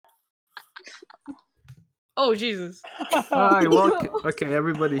Oh Jesus! Hi, welcome. Okay,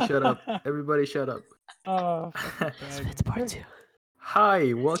 everybody shut up. Everybody shut up. Oh, It's part 2.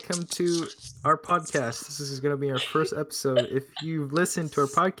 Hi, welcome to our podcast. This is going to be our first episode. If you've listened to our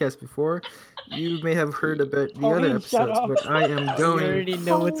podcast before, you may have heard about the other shut episodes, up. but I am You going. already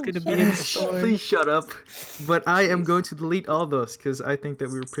know what's gonna be in the story. Please shut up. But I am going to delete all those because I think that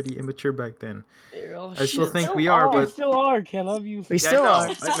we were pretty immature back then. They're all I still shit. think we are, You but still are, Caleb. You We still are.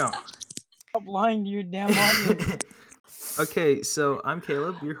 I know. stop lying to your damn audience. Okay, so I'm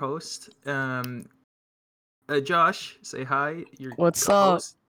Caleb, your host. Josh, say hi. Your What's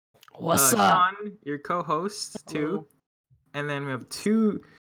co-host. What's up? Sean, your co-host too. Hello. And then we have two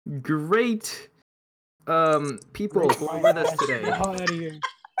great people with us today. Get out of here.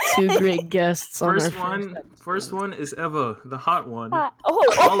 2 great guests on First our one, first one is Eva, the hot one. Oh,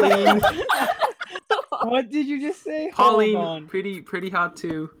 Pauline, What did you just say? Hold Pauline, on. pretty hot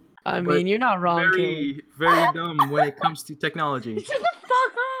too. I But mean, you're not wrong, Caleb. Very dumb when it comes to technology. shut the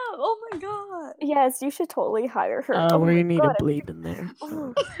fuck up! Oh my god. Yes, you should totally hire her. We're my gonna need a God, bleep in there.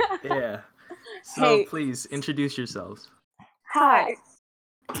 oh. Yeah. So Hey. please introduce yourselves. Hi.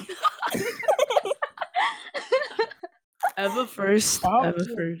 Eva first. Stop Eva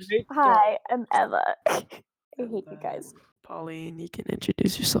your first. big Hi, I'm Eva. I hate you guys. Pauline, you can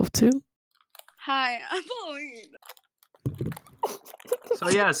introduce yourself too. Hi, I'm Pauline. So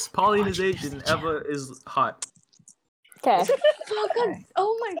yes, Pauline is Asian, Eva is hot. Okay, Fuck up.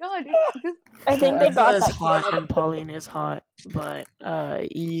 Oh my god. I think they got Eva is that. hot and Pauline is hot, but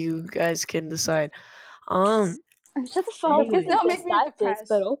you guys can decide. Shut the fuck up. Nobody Don't make me decided this, depressed.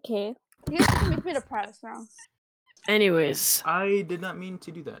 but okay. You guys can make me depressed now. Anyways, I did not mean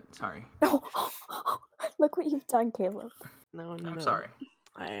to do that. Sorry. Look what you've done, Caleb. no. I'm sorry.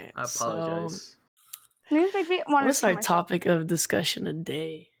 Alright, I apologize. You guys make me want to What's our topic of discussion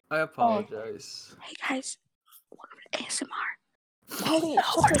today? I apologize. Hey guys, welcome to ASMR. Pauline,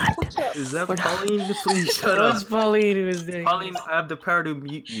 shut the fuck up. Is that We're not- Pauline? Please shut up. What's Pauline who is doing? Pauline, I have the power to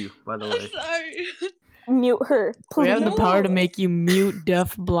mute you, by the way. Sorry. Mute her, We please. have the power to No. make you mute,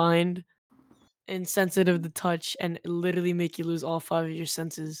 deaf, blind, insensitive to touch, and literally make you lose all 5 of your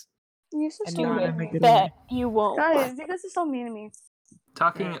senses. You're so And so not mean in to a me. good Bet you won't. Guys, you guys are so mean to me.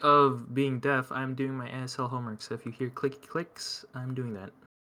 Talking of being deaf, I'm doing my ASL homework, so if you hear clicky clicks, I'm doing that.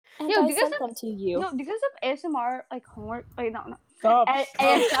 And Yo, I do you guys sent have- them to you. No, do you guys have ASMR like homework? Like no. Stop.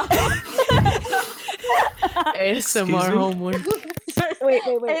 ASL. ASMR me? homework. Wait.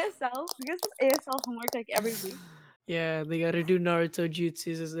 ASL. You guys have ASL homework like every week. Yeah, they gotta do Naruto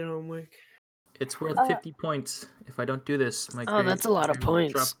jutsus as their homework. It's worth Uh, 50 points. If I don't do this, my Oh, grade that's a lot of can be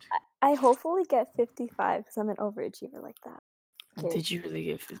points. dropped. I hopefully get 55 because I'm an overachiever like that. Okay. Did you really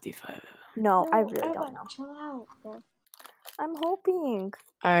get 55? No, I No, really Eva, don't know. Chill out. Bro. I'm hoping.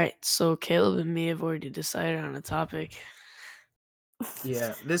 Alright, so Caleb and me have already decided on a topic.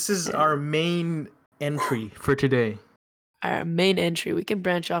 Yeah, this is our main entry for today. Our main entry, we can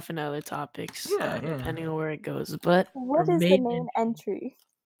branch off into other topics, Yeah. depending on where it goes. But What our is the main main entry?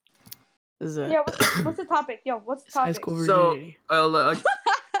 is a Yeah, what's the topic? Yo, what's the high topic? school So, virginity.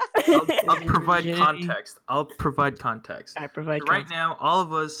 I'll provide Virginity. context. I'll provide context. I provide Right context. now, all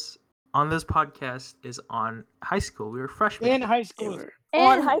of us on this podcast is on high school. We were freshmen In high Yeah, school.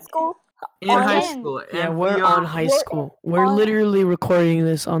 On And- high school? in on high in- school. yeah, and we're we on are- high we're school. We're on- literally recording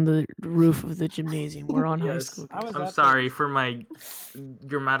this on the roof of the gymnasium. We're on high Yes. school. I was I'm at sorry for my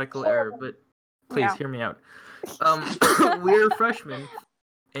grammatical error, but please Yeah. hear me out. We're freshmen,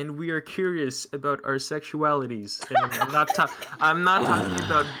 and we are curious about our sexualities. And I'm not talking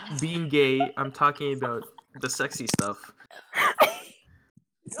about being gay. I'm talking about the sexy stuff.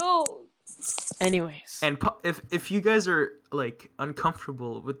 Oh, Anyways, And if you guys are like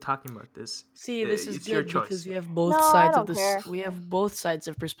uncomfortable with talking about this, see, this is it's your good because choice. we have both No, I sides of don't this. care. We have both sides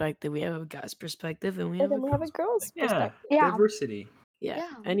of perspective. We have a guy's perspective, and we have And then we have a girl's girl's yeah, perspective. Yeah. diversity. Yeah. Yeah,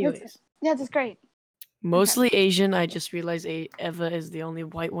 Anyways, yeah, that's great. mostly Asian. I just realized Eva is the only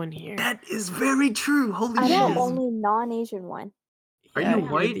white one here. That is very true. Holy I'm shit! the only non-Asian one. Are Yeah, you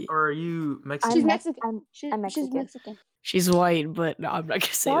you're white the- or are you Mexican? She's I'm Mex- Mexican. She's I'm Mexican. Mexican. She's white, but no, I'm not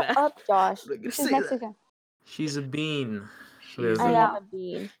gonna say Shut that. up, Josh. I'm not gonna She's say that. Mexican. She's a bean. She's I a- Yeah. am a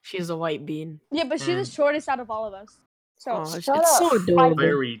bean. She's a white bean. Yeah, but she's the Mm. shortest out of all of us. So. Oh, it's shut so up. adorable.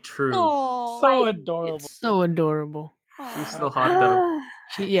 Very true. Oh. So adorable. It's so adorable. She's still hot though.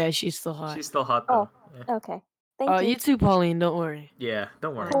 She's still hot. She's still hot though. Yeah. Okay. Thank You you. too, Pauline. Don't worry. Yeah,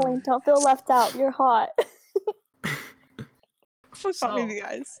 don't worry. Pauline, don't feel left out. You're hot. Fuck So- off, you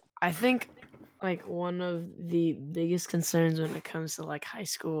guys. I think like one of the biggest concerns when it comes to like high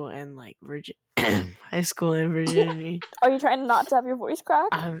school and like virgin high school and virginity. Are you trying not to have your voice crack?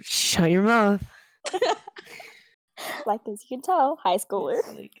 Shut your mouth. Like, as you can tell, high schooler.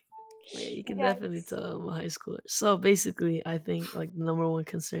 It's like, yeah, you can Yes. definitely tell I'm a high schooler. So basically, I think like the number one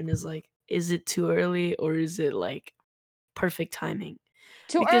concern is like, is it too early or is it like perfect timing?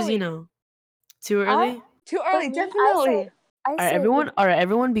 Too Because early. you know, too early. Too For early. me, I Definitely. say- I All say right, it everyone. would- All right,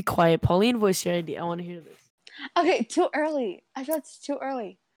 everyone, be quiet. Pauline, voice your ID. I want to hear this. Okay, too early. I feel it's too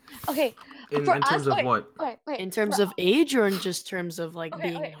early. Okay, In for terms us, of okay, what? wait. In terms for, of age or in just terms of like Okay,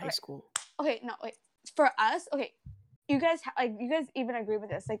 being okay, in high okay. school? okay, no, wait. For us, okay, you guys you guys even agree with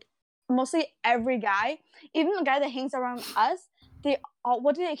this? Like, mostly every guy, even the guy that hangs around us, they all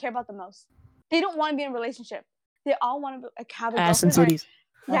what do they care about the most? They don't want to be in a relationship. They all want to like have a Ass and girlfriend. titties.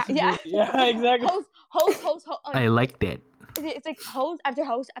 Yeah, yeah. Yeah, exactly. Hoes. I like that. It's like hose after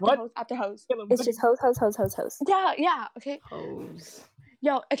hose after What? hose after hose. It's just hose. Yeah. Okay. Hoes.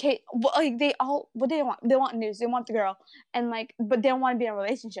 Yo, okay. Like they all, what do they want? They want news. They want the girl, and like, but they don't want to be in a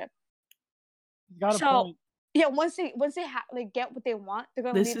relationship. Got a So- point. Yeah, once they like get what they want, they're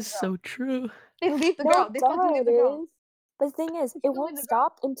gonna This leave is the girl. so true. They leave the No, girl. They fucking leave the it girl. is. But the thing is, They it still won't leave the girl.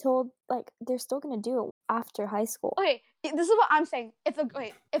 stop until like they're still gonna do it after high school. Okay, this is what I'm saying. If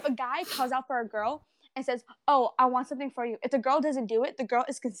a guy calls out for a girl and says, "Oh, I want something for you," if the girl doesn't do it, the girl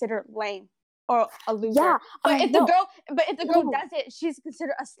is considered lame or a loser. Yeah, But I if know. the girl No. does it, she's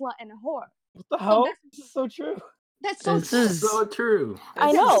considered a slut and a whore. What the hell? that's- This is so true. That's so This true. is So true.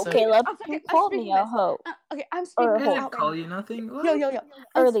 I this is know, so- Caleb. I'm fucking- You I'm called speaking me a this. hoe. Okay, I'm Or speaking a this hoe. I didn't out call right you nothing. now. What? Yo. I'm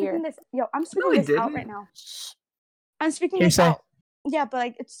Earlier. speaking this. Yo, I'm speaking I this out right didn't. now. I'm speaking Here, this say. out. Yeah, but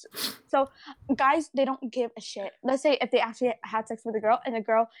like it's so guys, they don't give a shit. Let's say if they actually had sex with a girl and the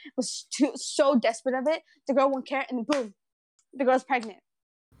girl was so desperate of it, the girl won't care, and boom, the girl's pregnant.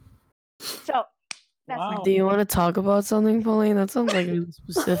 So that's Wow. Do you want to talk about something, Pauline? That sounds like really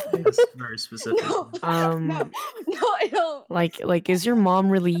specific. That's very specific. no, no, I don't. Like, is your mom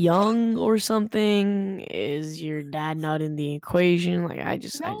really young or something? Is your dad not in the equation? Like, I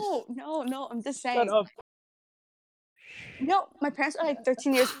just No, I'm just saying. Shut up. No, my parents are like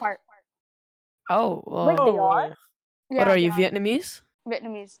 13 years apart. Oh, Wait, well, they are? Yeah, what are you, yeah, Vietnamese?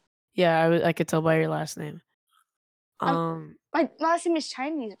 Vietnamese. Yeah, I could tell by your last name. My last name is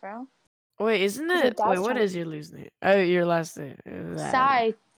Chinese, bro. Wait, isn't Your it? Wait, dad's what Chinese. is your last name? Oh, your last name.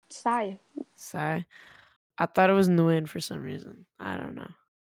 Sai. Sai. I thought it was Nguyen for some reason. I don't know.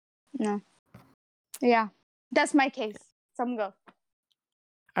 No. Yeah, that's my case. Some go.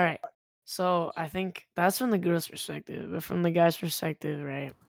 All right. So I think that's from the girl's perspective, but from the guy's perspective,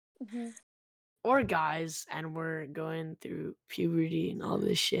 right? Or guys, and we're going through puberty and all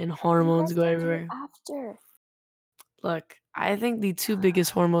this shit, and You hormones guys go can do it everywhere. after. Look, I think the two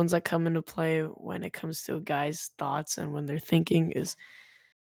biggest hormones that come into play when it comes to a guy's thoughts and when they're thinking is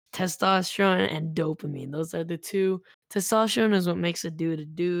testosterone and dopamine. Those are the two. Testosterone is what makes a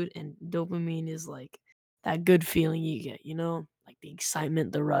dude, and dopamine is like that good feeling you get, you know, like the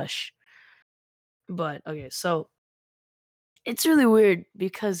excitement, the rush. But okay, so it's really weird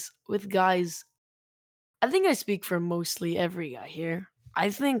because with guys, I think I speak for mostly every guy here. I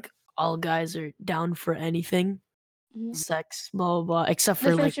think all guys are down for anything, Mhm. sex, blah blah blah, except That's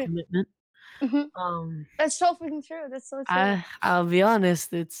for very like true. commitment. Mhm. That's so freaking true. That's so true. I'll be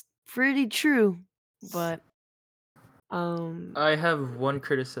honest, it's pretty true, but I have one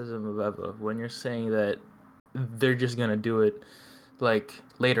criticism of Eva when you're saying that they're just gonna do it like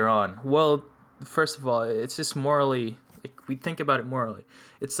later on. Well, first of all, it's just morally. Like, we think about it morally.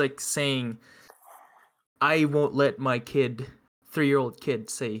 It's like saying, I won't let my 3-year-old kid,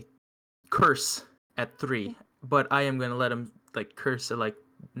 say, curse at 3, but I am gonna let him like curse at like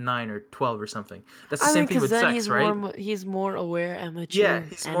 9 or 12 or something. That's the I same mean, thing because with then sex, right? he's more aware and mature. Yeah,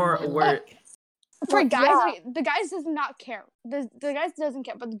 he's and more aware. like- For Well, guys, yeah. like, the guys does not care. The guys doesn't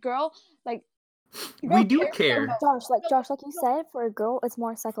care, but the girl, like, the We girl do cares so care. much. Josh, like you said, for a girl, it's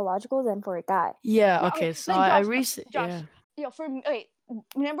more psychological than for a guy. Yeah. Yeah, Okay. okay, So like I Josh, recently. Josh, Yeah. Yo, for me, wait,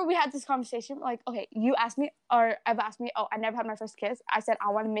 remember we had this conversation? Like, okay, you asked me, or I've asked me, oh, I never had my first kiss. I said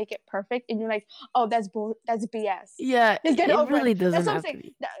I want to make it perfect, and you're like, oh, that's BS. Yeah. Just get It over really it. doesn't That's what I'm have to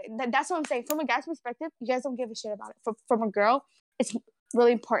saying. be. That's what I'm saying. From a guy's perspective, you guys don't give a shit about it. From a girl, it's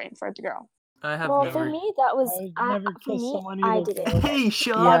really important for the girl. I have Well, never. for me, that was I never for kissed me. someone I either, did bro. it. Hey,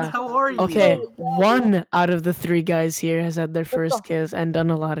 Sean, Yeah. how are you? Okay, Yeah. one out of the 3 guys here has had their first the- kiss and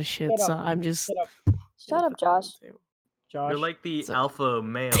done a lot of shit. Shut So up. I'm just. Shut up, Shut up, Josh. Josh. You're like the So- alpha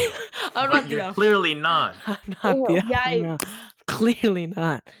male. I'm but not the you're alpha. clearly not. I'm not the Ew. alpha Yikes. male. Clearly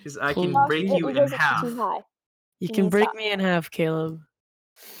not. Because I can Josh, break it you in goes half. too high. You Can can you break stop? me in half, Caleb.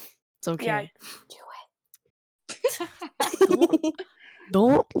 It's okay. Do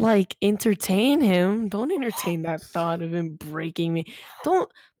Don't like entertain him. Don't entertain that thought of him breaking me.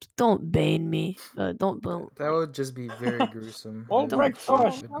 Don't bane me. Don't. That would just be very gruesome. Won't Don't- break Oh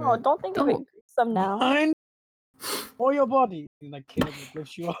first. no! Don't think of it Don't. gruesome now. Mine or your body. And like Caleb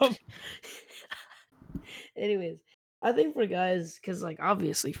lifts you up. Anyways, I think for guys, because like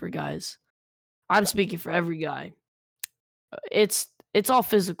obviously for guys, I'm speaking for every guy. It's all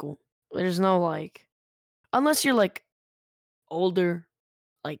physical. There's no like, unless you're like older,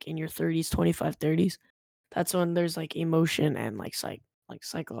 like in your 30s, 25, 30s. That's when there's like emotion and like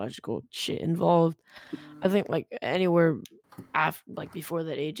psychological shit involved. I think like anywhere after like before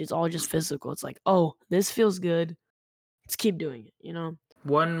that age, it's all just physical. It's like, oh, this feels good. Let's keep doing it. You know.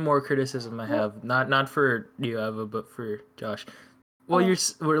 One more criticism I have, not for you, Eva, but for Josh. Well,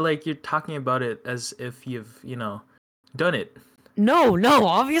 Oh. you're talking about it as if you've done it. No,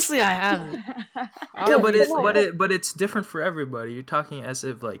 obviously I haven't. Yeah, but Obviously. but it's different for everybody. You're talking as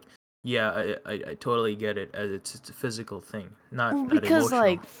if like, yeah, I totally get it as it's a physical thing, not Well, not because emotional.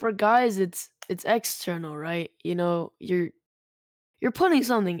 like for guys, it's external, right? You know, you're putting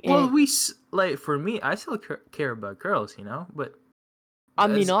something Well, in. like for me, I still care about girls, but I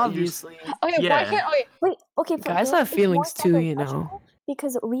mean, as you're s- obviously, Okay, why Yeah. can't? Okay, Wait, okay, for guys girls, have it's more feelings too, you know. psychological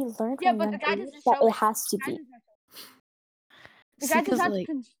because we learn yeah, from but young the guy age doesn't that show it it. has to The guy be. does not show it. The See, guy does because not like,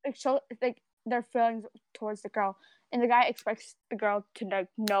 like, show like their feelings towards the girl, and the guy expects the girl to like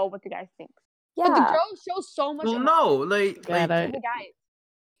know what the guy thinks. But the Yeah, girl shows so much well, emotion no, like God, to the guys.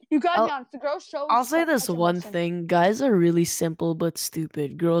 You gotta be I'll, honest. The girl shows. I'll say so this much one emotion. thing: guys are really simple but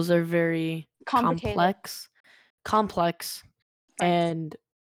stupid. Girls are very Complicated. complex, Thanks. and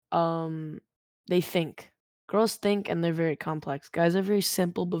they think. Girls think, and they're very complex. Guys are very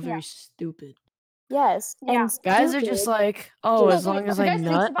simple but very Yeah. stupid. yes, Yeah. and Guys are just stupid. like, oh, Just- as long as the I guy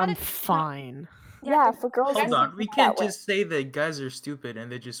thinks nut, about I'm it. fine. Yeah, the- for girls, the guy hold we on, thinks we about that can't way. just say that guys are stupid and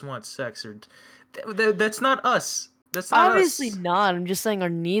they just want sex or that's not us. That's not Obviously us. not. I'm just saying our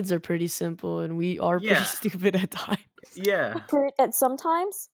needs are pretty simple and we are pretty Yeah. stupid at times. Yeah. And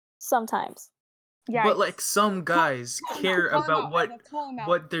sometimes. Yeah. But like some guys care Call him about out, what Eva, call him out.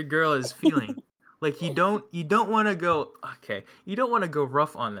 what their girl is feeling. Like you don't want to go you don't want to go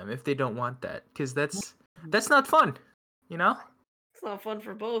rough on them if they don't want that because that's not fun, you know? It's not fun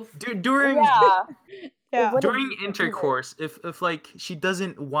for both. During Yeah, Yeah. wouldn't during be either. intercourse, if like she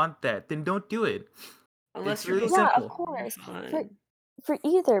doesn't want that, then don't do it. Unless It's you're really both Yeah, simple. of course. fine. For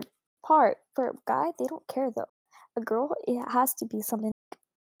either part, for a guy, they don't care though. A girl, it has to be something.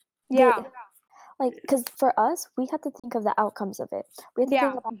 Yeah. Like, because for us, we have to think of the outcomes of it. We have to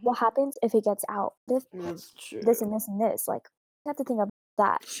Yeah. think about what happens if it gets out. That's true. This and this and this. Like, we have to think of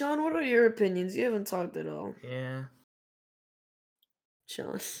that. Sean, what are your opinions? You haven't talked at all. Yeah.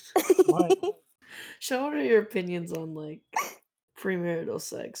 Sean. What? Sean, what are your opinions on like premarital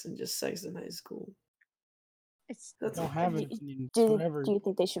sex and just sex in high school? It's I That's don't have an Do- opinion. Do you, Whatever. do you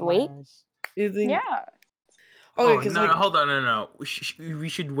think they should in my wait? eyes. you think yeah. Okay, Oh, because no, like hold on, no. We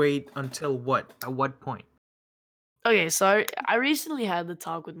should wait until what? At what point? okay, so I recently had the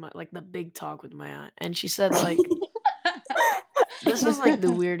talk with the big talk with my aunt, and she said like this is like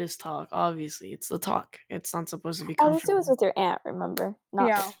the weirdest talk. Obviously, it's the talk. It's not supposed to be At least it comfortable. was with your aunt, remember? Not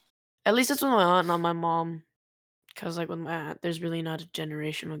Yeah. At least it's with my aunt, not my mom. Because like with my aunt, there's really not a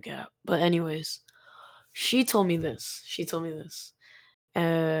generational gap. But anyways, she told me this.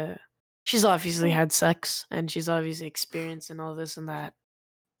 She's obviously had sex and she's obviously experienced and all this and that.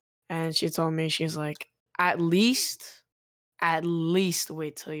 And she told me she's like, at least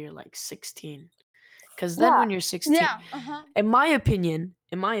wait till you're like 16. Because then Yeah. when you're 16, Yeah. Uh-huh. in my opinion,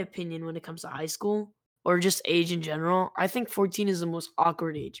 when it comes to high school or just age in general, I think 14 is the most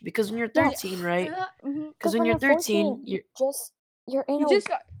awkward age. Because when you're Yeah. 13, right? Mm-hmm. Because when you're 13, 14, you're in You a just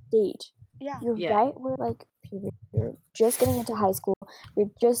got. stage. Yeah. You're Yeah. right where like you're just getting into high school.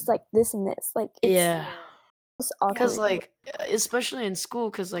 You're just like this and this. Like it's Yeah. just awkward. Because like especially in school,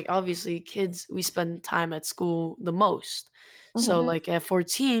 because like obviously kids, we spend time at school the most. So Mhm. like at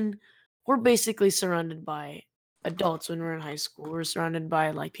 14, we're basically surrounded by adults. When we're in high school, we're surrounded by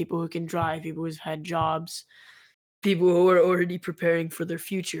like people who can drive, people who've had jobs, people who are already preparing for their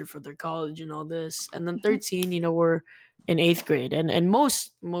future, for their college and all this. And then 13, we're in 8th grade, and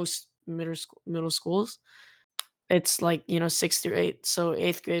most middle schools, it's like 6th through 8th. So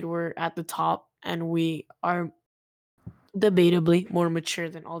 8th grade, we're at the top, and we are debatably more mature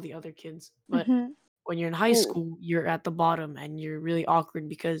than all the other kids. But Mhm. when you're in high Ooh. school, you're at the bottom, and you're really awkward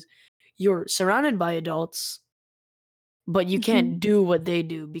because you're surrounded by adults, but you can't do what they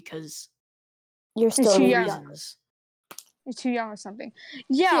do because You're still too really young. young. reasons. You're too young or something.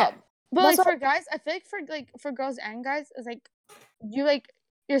 Yeah. Yeah. But That's like what- for guys, I feel like for girls and guys, it's like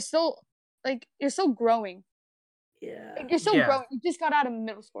you're still growing. Yeah. Like, you're still Yeah. growing. You just got out of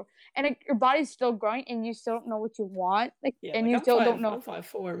middle school, and like, your body's still growing, and you still don't know what you want. Like, Yeah, and like, you I'm still five, don't know. I'm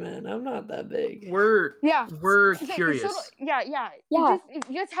 5'4", man. I'm not that big. We're Yeah. we're It's like, you still curious. don't- yeah. Yeah.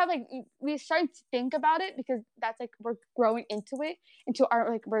 You just have like we start to think about it because that's like we're growing into it, into our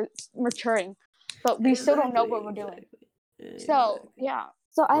like we're maturing, but we still don't know what we're doing. So yeah,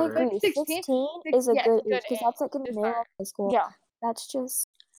 So I Word. agree. 16 16 is a yeah, good it's a good age because that's like in the age to middle of start. high school. Yeah, That's just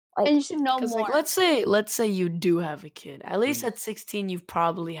like and you should know Because more. like let's say you do have a kid. At least Mm. at 16 you've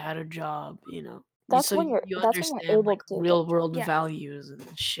probably had a job, you know. That's so when you're- you that's when you're understand able like to get real world Yeah. values and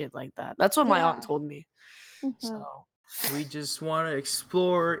shit like that. That's what my aunt Yeah. told me. Mhm. So We just want to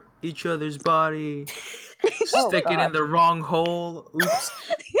explore each other's body. Oh, Stick it in God. the wrong hole. Oops.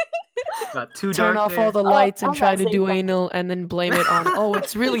 Got too turn dark off there. all the lights and I'm try not to saying do something. anal and then blame it on oh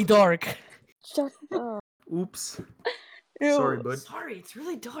it's really dark. shut up. Oops. Ew. Sorry, bud. Sorry, it's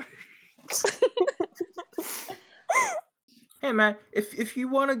really dark. Hey, man. If you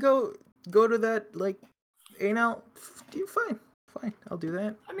want to go to that like anal, fine. I'll do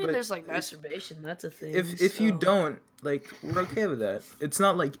that. I mean But there's like masturbation, that's a thing. if you so- don't, like, we're okay with that. It's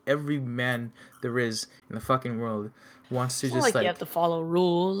not like every man there is in the fucking world wants to It's not just like you have to follow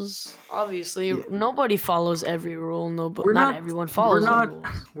rules. Obviously, Yeah. nobody follows every rule. We're Not not- everyone follows the rules.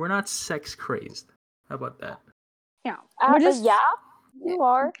 we're not sex crazed. How about that? Yeah, we're just Yeah, you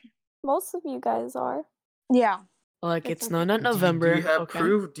are. Most of you guys are. yeah. Like That's it's okay. not November. Do you have okay?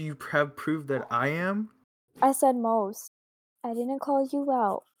 proof? Do you have proof that I am? I said most. I didn't call you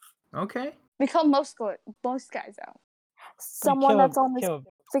out. Okay. We call most guys out. Someone that's on this Caleb,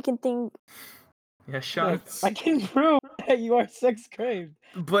 freaking thing. Yeah, Sean. look, I can prove that you are sex craved.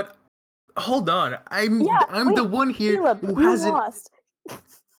 But hold on, I'm Yeah, the wait, one here Caleb, who you hasn't. lost.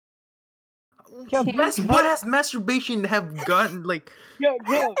 Caleb, What has masturbation have gotten like?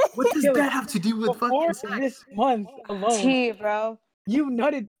 Caleb, What does Caleb, that have to do with before fucking this sex? month alone, Tea, bro. you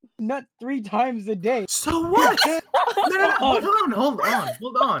nut 3 times a day. So what? No, hold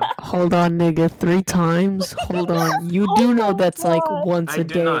on. Hold on, nigga. 3 times. Hold on. You Oh do know my that's like God. once I a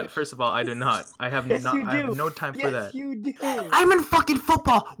do day. not. First of all, I do not. I have Yes, not. you I have do. no time for Yes, that. you do. I'm in fucking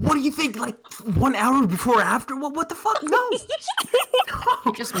football. What do you think? Like 1 hour before or after? What the fuck? No.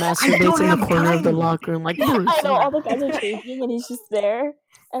 He just I masturbates don't in the have corner of the time. locker room like Bruce. I know all the guys are changing and he's just there.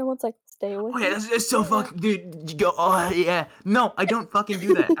 Everyone's like, stay with Oh me. yeah, that's so fucking dude. You go. Oh yeah. No, I don't fucking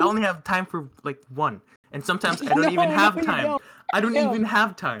do that. I only have time for like one, and sometimes I don't even No, have you time. don't. I don't Caleb, even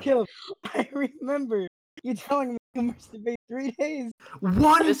have time. Caleb, I remember you telling me to masturbate 3 days.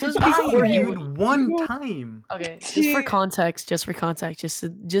 One This is time, before you- dude. One you- time. Okay, just Tea. for context, just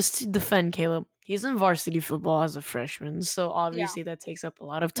to defend Caleb. He's in varsity football as a freshman, so obviously that takes up a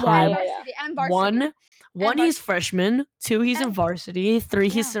lot of Yeah, time. yeah. Varsity and varsity. One, he's freshman. 2, he's in And- varsity. 3,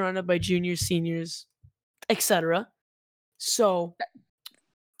 he's Yeah. surrounded by juniors, seniors, etc. So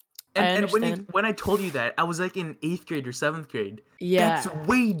I And understand. when I told you that, I was like in 8th grade or 7th grade. yeah, That's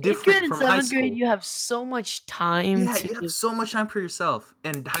way 8th different grade and from high 7th school. grade, you have so much time Yeah, to you have just so much time for yourself,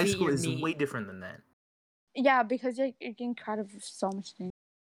 and high Beat school your is meat. way different than that. Yeah, because you're getting caught of so much things.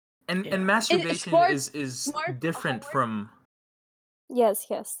 And Yeah. masturbation sports- is sports, different homework. from. Yes.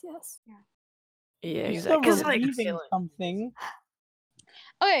 yeah, You're exactly. still 'Cause, like, relieving Caleb- something.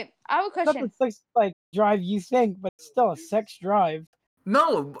 Okay, I have a Not question. the sex like drive you think, but still a sex drive.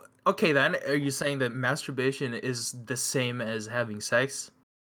 No, okay then. Are you saying that masturbation is the same as having sex?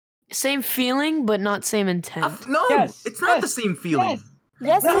 Same feeling, but not same intent. No, Yes, it's not the yes, same feeling. Yes.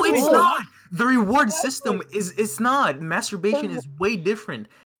 Yes, No, it it's is. not. The reward Exactly. system is it's not. Masturbation The- is way different.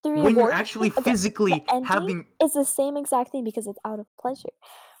 The When you're reward actually system- okay, physically the ending having. is the same exact thing because it's out of pleasure.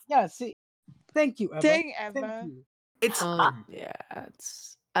 Yeah. See. Thank you, Emma. Dang, Thank Emma. you. It's. Yeah,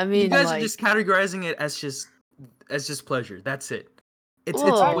 it's. I mean, You guys like, are just categorizing it as just pleasure. That's it. It's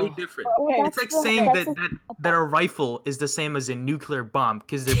Whoa. way different. Okay. It's like That's the- saying that's that, the- that a rifle is the same as a nuclear bomb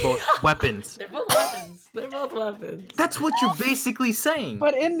because they're both weapons. They're both weapons. They're both weapons. That's what you're basically saying.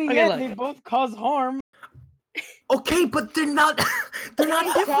 But in the Okay, end, look. they both cause harm. Okay, but they're not. They're not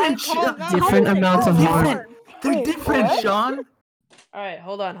different. calm down. Different How is it amounts of different? harm. They're Wait, different, what? Sean. All right,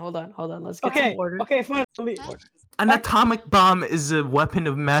 hold on. Let's get Okay. some order. Okay. Finally. An atomic bomb is a weapon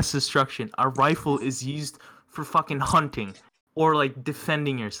of mass destruction. A rifle is used for fucking hunting or like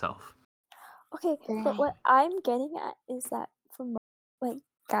defending yourself. Okay, Dang. but what I'm getting at is that for like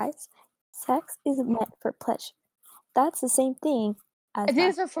guys, sex is meant for pleasure. That's the same thing as I think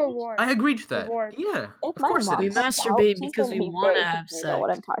it's masturbation. a reward. I agreed to that. Reward. Yeah, If of my course mom it We is. finds out, masturbate she's because gonna we be wanna very have confused on what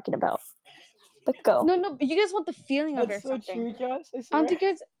sex. I'm talking about. But go. No, but you guys want the feeling of it or That's so something. true, Josh. I I don't swear. think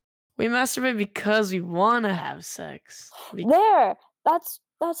it's. We masturbate because we want to have sex. There. That's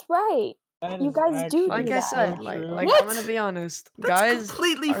right. That You is guys do Like do I that. said, so like true. like What? I'm gonna be honest. That's Guys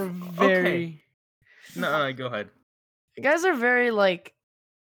completely are okay. very No, go ahead. guys are very like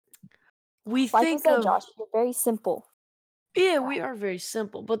we Like you think said, of Josh, you're very simple. yeah, we are very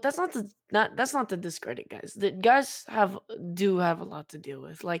simple, but that's not to discredit guys. The guys do have a lot to deal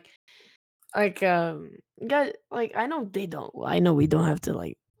with. Like guys like I know we don't have to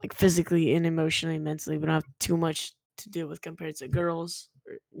like physically and emotionally, mentally, we don't have too much to deal with compared to girls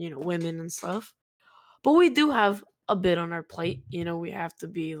or women and stuff. But we do have a bit on our plate. We have to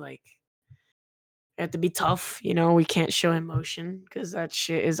be like tough. We can't show emotion because that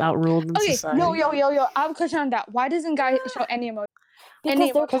shit is outruled in Okay, society. yo. I have a question on that. Why doesn't guy show any emotion? Because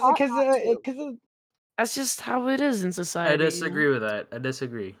Any they're emotion? taught not to. Because That's just how it is in I society. disagree with that. I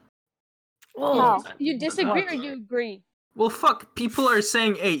disagree. Well, How? You disagree or What? you agree? Well, fuck. People are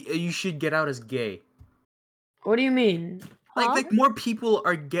saying, "Hey, you should get out as gay." what do you mean? Like, Huh? like more people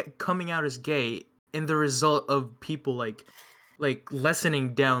are coming out as gay, and the result of people like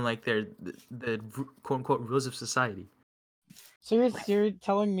lessening down like the quote unquote rules of society. so you're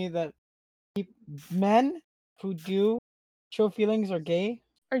telling me that men who do show feelings are gay?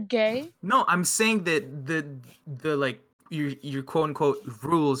 Or gay? No, I'm saying that the like your quote unquote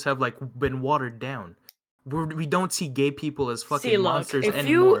rules have like been watered down. We don't see gay people as fucking See, look, monsters if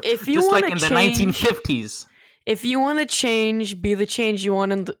anymore. you just like wanna in the change- 1950s. If you want to change, be the change you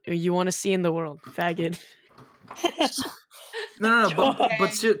want you want to see in the world, faggot. No, but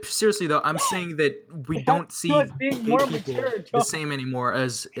Okay. seriously though, I'm saying that we That don't see was being gay more people mature, the Joe. same anymore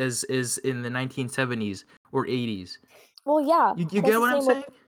as is in the 1970s or 80s. Well, yeah. You that's get the what I'm same saying?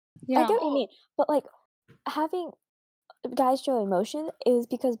 I Yeah. get what you mean, but like having guys show emotion is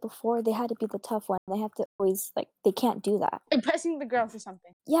because before they had to be the tough one. They have to always like they can't do that. Impressing the girls or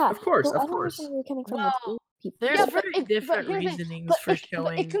something. Yeah. Of course, so of I don't course. understand where you're coming from Well, with gay people. There's Yeah, but very different here's the thing, reasonings but for it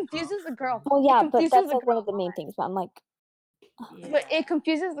showing. confuses the girl. Well, yeah, It but confuses that's the like one of girl the main a lot. things. But I'm like, But it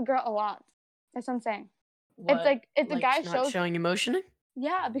confuses the girl a lot. That's what I'm saying. What, like if the guy not shows, showing emotion.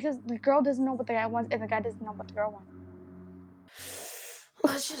 yeah, because the girl doesn't know what the guy wants, and the guy doesn't know what the girl wants.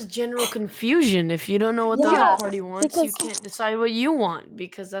 Well, that's just general confusion. If you don't know what the Yeah, other party wants, you because- can't decide what you want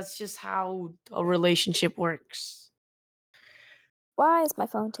because that's just how a relationship works. why is my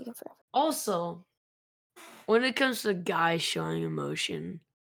phone taking forever? Also, when it comes to guys showing emotion,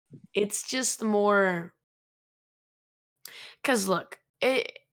 it's just more. Cause look,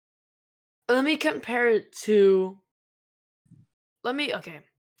 let me compare it to. Okay.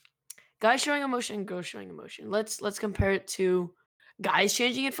 Guys showing emotion and girls showing emotion. Let's compare it to guys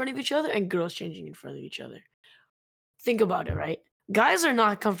changing in front of each other and girls changing in front of each other. Think about it, right? Guys are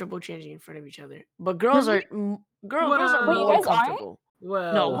not comfortable changing in front of each other, but girls are girls are Wait, you more guys aren't? comfortable.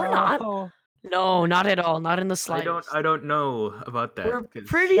 Well, No, we're not. Oh, No, not at all. Not in the slightest. I don't know about that. We're 'cause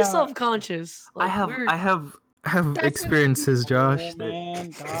pretty Yeah. self-conscious. I have That's experiences, Josh. oh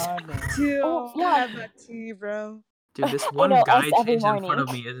man, God. man. Oh, yeah. have that tea, bro. Dude, this I one know, guy us every changed in front morning.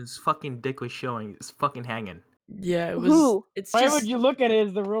 of me and his fucking dick was showing. It's fucking hanging. Yeah, it was. Who? It's Why just. would you look at it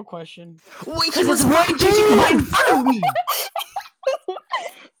is the real question. Wait, 'Cause it's right right in front of me.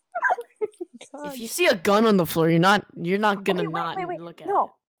 If you see a gun on the floor, you're not gonna Okay, not wait. look at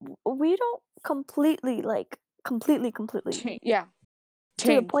No, we don't completely Yeah. to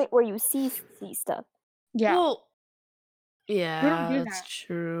the Change. point where you see stuff. it. Yeah. Well, yeah, do that's that.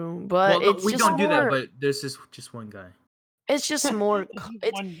 true. But Well, no, it's we just don't do that, more- but there's just one guy. It's just more. This is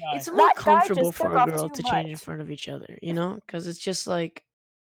It's one guy. it's more That guy comfortable just for took a off girl too to change in much. front of each other, because it's just like.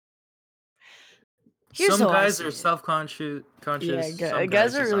 Here's Some how I guys see are it. self-conscious. Yeah, some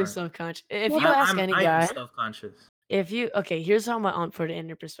guys are just really aren't. self-conscious. If Well, you ask any I'm guy, self-conscious. here's how my aunt put it in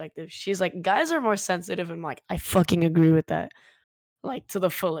her perspective. She's like, guys are more sensitive, and I'm like, I fucking agree with that, like to the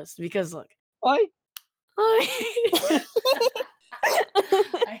fullest. Because look, Why? I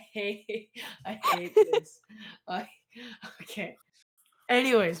hate this. Okay.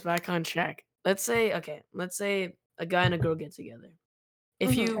 Anyways, back on track. Let's say a guy and a girl get together.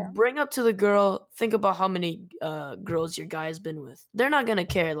 If you Okay. bring up to the girl, think about how many girls your guy's been with. They're not gonna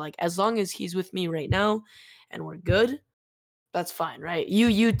care. Like as long as he's with me right now, and we're good, that's fine, right?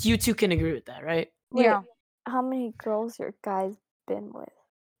 You two can agree with that, right? Wait, Yeah. how many girls your guys been with?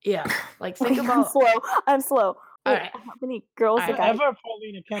 Yeah. Like think Wait, about. I'm slow. Wait, Alright. how many girls the Alright. guys? Eva or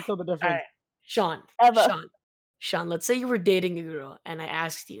Paulina can't tell the All difference. right, Eva. Sean. Let's say you were dating a girl, and I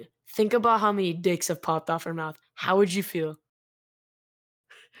asked you, think about how many dicks have popped off her mouth. How would you feel?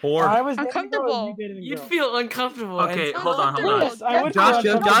 Four. I was dating a girl, Uncomfortable. you dated a You'd girl. feel uncomfortable. and Okay, so- hold on. Yes, I would Josh,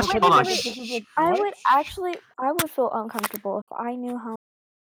 feel Josh, uncomfortable, hold on. but this is like, I what? would feel uncomfortable if I knew how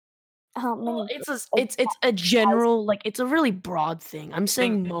How Well, many? it's a general, like, it's a really broad thing. I'm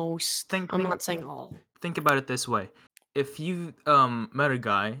saying Think- most. think- I'm think- not saying all. Think about it this way: if you met a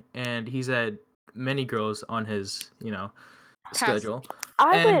guy and he's had many girls on his schedule,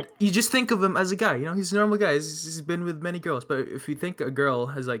 I and would. you just think of him as a guy, he's a normal guy. He's been with many girls, but if you think a girl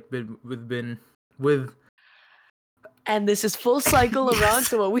has like been with And this is full cycle around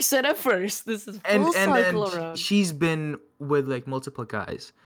to what we said at first. This is full cycle around. she's been with like multiple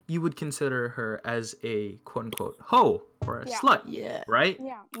guys, you would consider her as a quote unquote hoe or a Yeah. slut, Yeah. right?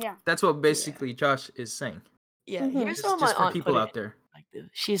 Yeah. That's what basically Josh is saying. Yeah. Mhm. Here's Just, how my just for aunt people put out it. there. Like this.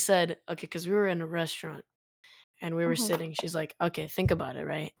 She said, okay, because we were in a restaurant and we were Mhm. sitting. She's like, okay, think about it,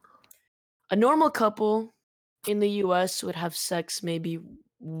 right? A normal couple in the US would have sex maybe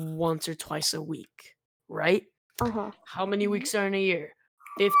once or twice a week, right? How many Mhm. weeks are in a year?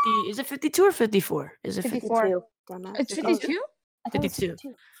 50. Is it 52 or 54? Is it 54. 52. Dumbass. It's 52? 52? I thought it was 52.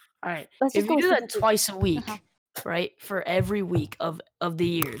 52. All right. Let's If just go you with do that 52. twice a week, Uh-huh. right, for every week of the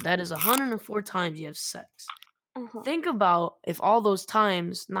year, that is 104 times you have sex. Think about if all those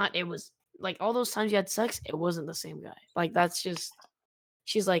times, not it was like all those times you had sex, it wasn't the same guy. Like that's just.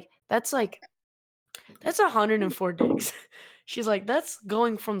 She's like, that's 104 dicks. She's like, that's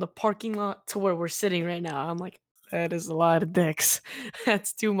going from the parking lot to where we're sitting right now. I'm like, that is a lot of dicks.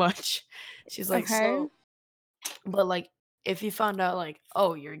 That's too much. She's like, Okay. so, but like, if you found out, like,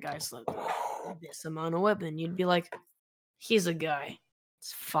 oh, your guy slept with this amount of women, you'd be like, he's a guy.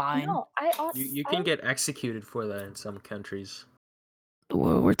 It's fine. No, You can get executed for that in some countries.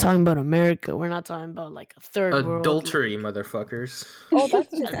 We're talking about America. We're not talking about like a third world. Adultery, motherfuckers. Oh,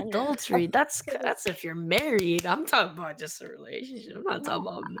 that's just anyone. Adultery. That's if you're married. I'm talking about just a relationship. I'm not talking No,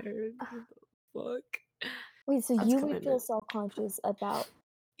 about marriage. What the fuck? Wait, so That's you would feel commitment. self-conscious about?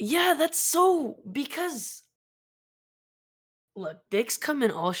 Yeah, that's so because look, dicks come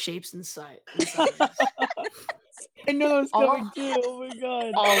in all shapes and sizes. I know it's All- coming too. Oh my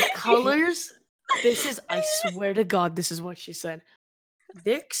god. all colors. This is, I swear to God, this is what she said.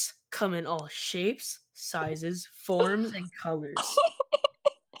 Dicks come in all shapes, sizes, forms, and colors.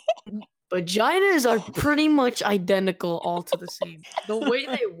 Vaginas are pretty much identical, all to the same. The way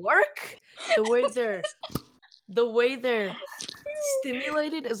they work, the way they're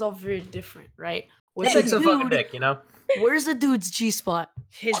stimulated is all very different, right? With a Dick's a fucking dude, dick, where's the dude's G spot?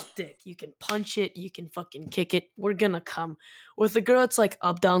 His dick. You can punch it. You can fucking kick it. We're gonna come. With a girl, it's like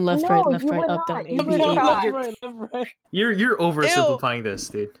up, down, left, right, No, left, you right, would up, down, not. A, You B, would A, not. B. Left, You're- right, left, right. You're oversimplifying this,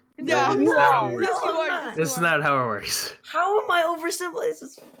 dude. Yeah, That's you not how are. it works. Yes, you are. No, I'm Yes, That's you are. not how it works. How am I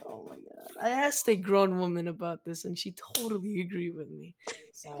oversimplifying? Oh my god! I asked a grown woman about this, and she totally agreed with me.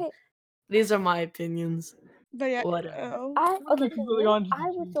 So Okay. these are my opinions. But yeah. Whatever. Okay, Completely for me, on- I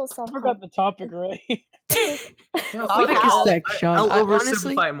would feel I forgot self-conscious. the topic, right? No, Topic fuck it. is sex, Sean. I'll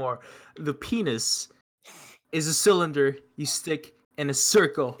Honestly, oversimplify more. The penis is a cylinder you stick in a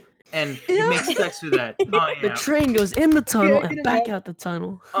circle, and you make sex with that. Oh the yeah. train goes in the tunnel I and can back imagine- out the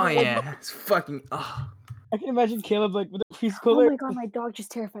tunnel. Oh yeah. It's fucking. Oh. I can imagine Caleb like with a Oh preschooler. my god, my dog just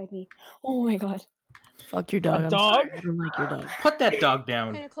terrified me. Oh my god. Fuck your dog. I'm dog? sorry, I don't like your dog. Put that dog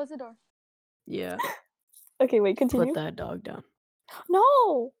down. Hey, close the door. Yeah, Okay, wait, continue. put that dog down.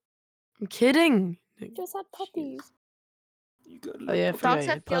 No, I'm kidding. just had puppies. You got Oh yeah, I forgot Dogs you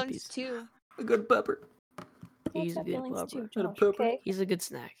have had feelings puppies. too. a good pepper. He's Dogs a have good feelings pupper. too, Little Josh, pupper. okay? He's a good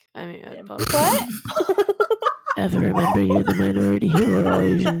snack. I mean, Yeah. puppy. What? Ever remember you're the minority here, we're all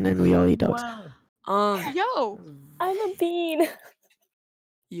Asian and we all eat dogs. Wow. Yo. I'm a bean.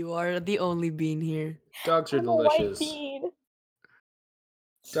 You are the only bean here. Dogs are I'm a white delicious. bean.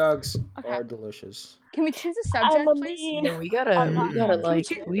 Dogs Okay. are delicious. Can we change the I'm subject, a please? bean. Yeah, we gotta I'm not like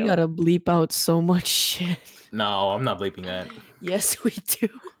happy. we gotta bleep out so much shit. No, I'm not bleeping that. Yes, we do.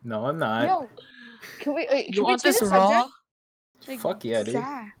 No, I'm not. Yo. Can we? Wait, You can we want change this the raw? subject? Like, Fuck yeah, dude.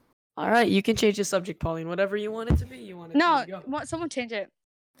 yeah. All right, you can change the subject, Pauline. Whatever you want it to be, you want it No, to be. Go. someone change it.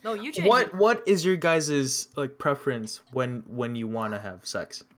 No, you change What it. What is your guys' like preference when you want to have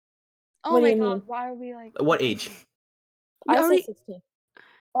sex? Oh What do my you god, mean? why are we like? What age? We I already- say 16.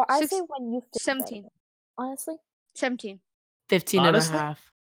 Or I Six- say when you feel 17. better. Honestly. 17. 15 Honestly? and a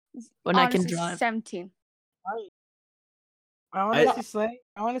half. When I can Honestly, drive. 17. I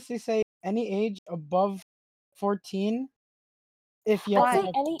honestly say any age above 14. If you I'd have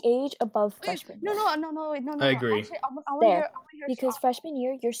say to, any age above Wait, freshman. no, wait, no. I agree. Actually, I want to There. hear. I wanna hear Because Sean. freshman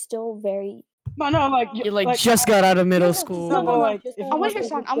year, you're still very. no, like You like just got out of middle school. no, but, like, just if I you want to hear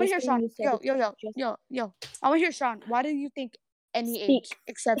like, Sean. I want to hear just when Sean. you said Yo. just- I want to hear Sean. Why do you think any age Speak.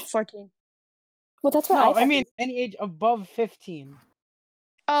 except 14? Well, that's what no, I I said. mean any age above 15.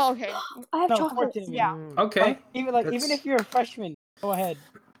 Oh, okay. I have No, chocolate. 14. Yeah. Mm. Okay. Like even if you're a freshman, go ahead.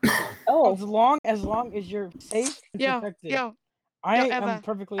 Oh, as long as you're safe and Yo, protected, yo, I Eva, am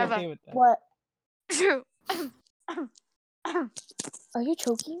perfectly Eva. okay with that. what? True. Are you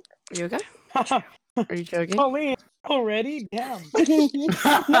choking? You okay? Are you joking? Pauline, already? Damn.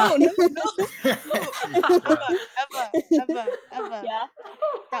 No. Eva. Yeah.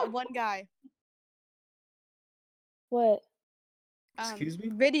 That one guy. What? Excuse me?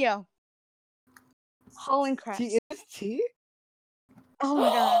 Video. Holland Crest. T is T? Oh my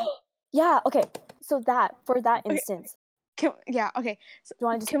god. Yeah. Okay. So for that Okay. instance, Okay. So, do you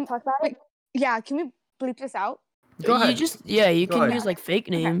want to can- just talk about it? wait. Yeah, can we bleep this out? Go You ahead. you Go can ahead. use like fake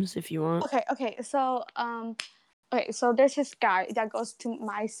names if you want. Okay. So so there's this guy that goes to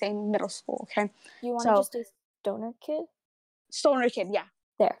my same middle school. Okay, You want to so- just say stoner kid? stoner kid. Yeah.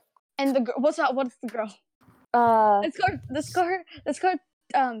 There. And the girl. What's the girl? Let's call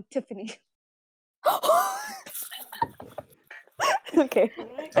her Tiffany. Okay.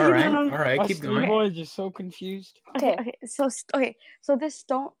 All right. no, All no. right. Us Keep three going. boys are so confused. Okay. So this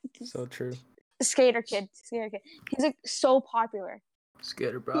So true. skater kid. He's like so popular.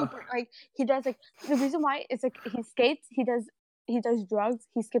 Skater, bro. Super, like he does like the reason why is like he skates, he does drugs,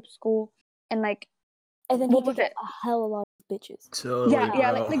 he skips school, and like And then he What could was get it? a hell of a lot of bitches. Totally,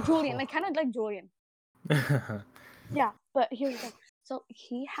 yeah, bro. like Julian, like kind of like Julian. Yeah, but here's the thing. So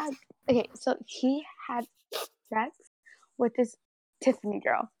he had sex with this Tiffany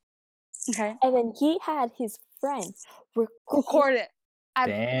girl. Okay, And then he had his friend record it at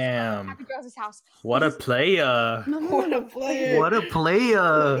Damn. the girl's house. What a player. No. player! What a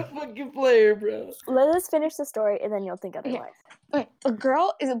player. fucking player, bro! Let us finish the story, and then you'll think Okay. otherwise. Okay, the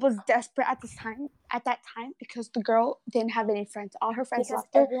girl was desperate at that time because the girl didn't have any friends. All her friends Because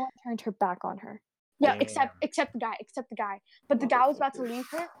left her. everyone turned her back on her. Yeah, Damn. except the guy. But the guy was about to leave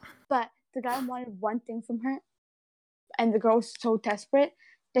her, but the guy wanted one thing from her, and the girl was so desperate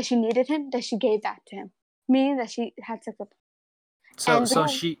that she needed him that she gave that to him, meaning that she had sex with him. So And so then-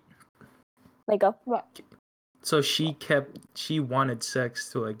 she Like, go. What? she wanted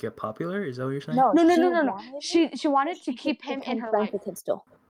sex to like get popular. Is that what you're saying? No, No. she wanted She wanted to she keep could him become in her friends life with him still.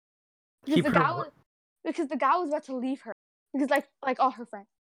 because Keep the her guy what? was about to leave her because like all her friends.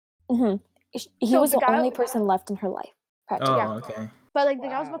 Hmm He So was the the guy- only person left in her life. Oh, Practically. okay. But like the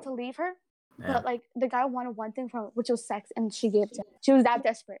guy was about to leave her, Yeah. but like the guy wanted one thing from her, which was sex, and she gave it to him. She was that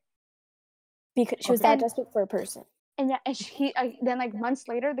desperate. Because she was Okay. that And- desperate for a person. And yeah, and then like months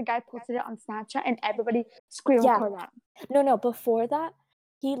later, the guy posted it on Snapchat, and everybody screamed Yeah. recorded that. No, before that,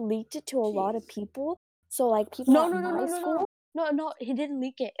 he leaked it to a lot of people. So like people No, at no, no, my no, no, school. no, he didn't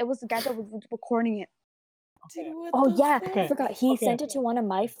leak it. It was the guy that was recording it. Dude, what Oh the yeah, Okay. I forgot. He Okay. sent it to one of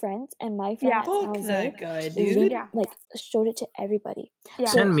my friends, and my friend Yeah. at Fuck San that Jose guy, vid- dude. Yeah. like showed it to everybody. Yeah.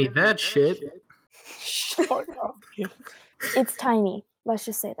 Send me that shit. Shut up. It's tiny. Let's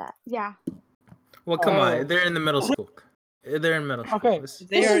just say that. Yeah. Well, come Oh. on. They're in the middle school. They're in middle school. Okay. Let's-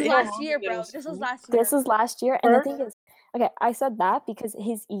 They This are was in last the year, middle bro. This was school. last year. This was last year, and the First- thing is, okay, I said that because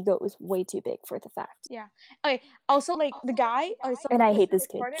his ego was way too big for the fact. Okay. Also, like the guy. So And the I hate person this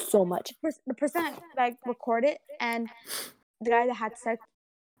kid recorded- so much. The person that like recorded and the guy that had sex,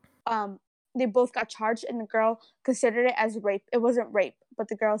 they both got charged, and the girl considered it as rape. It wasn't rape, but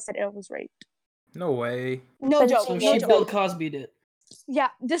the girl said it was rape. No way. No But joke. So No she joke. Bill Cosby'd it. Yeah,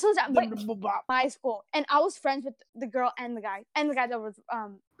 this was at my school, and I was friends with the girl and the guy that was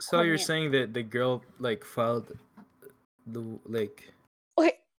So you're Coordinate. saying that the girl like filed the like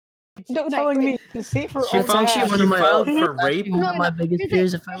okay. No, telling wait. me to save her she own filed ass. she filed for rape. One No, of my no, biggest here's the-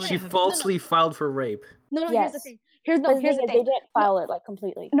 fears if I were She to have- falsely filed for rape. No, here's the Yes. thing. Here's But the they thing. didn't file it like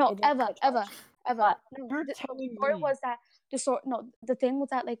completely. No, They didn't Eva. get charged. No, You're the telling story me. was that the thing was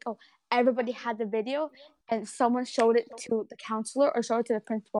that like everybody had the video and someone showed it to the counselor or showed it to the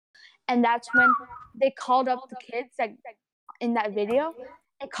principal, and that's when they called up the kids like in that video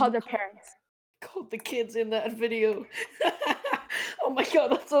and called their parents. Called the kids in that video. Oh my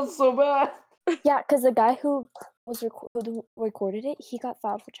god, that sounds so bad. Yeah, because the guy who who recorded it, he got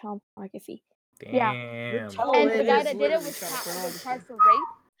filed for child pornography. Yeah. Damn. telling And Oh, the it guy is that did it literally was child pornography. charged for rape,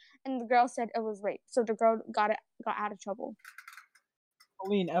 and the girl said it was rape, so the girl got out of trouble.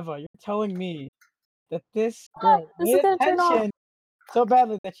 Pauline, Eva, you're telling me that this girl This is paid gonna turn off. attention so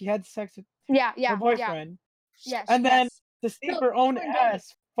badly that she had sex with Yeah, her boyfriend, yeah. and then to save No, her own they weren't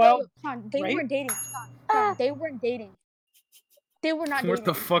ass, No, filed. Sean, they rape? weren't dating. Sean, Ah. they weren't dating. They were not Where dating.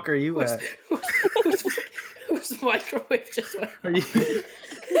 the fuck are you Who's, at? whose microwave just went? Are you?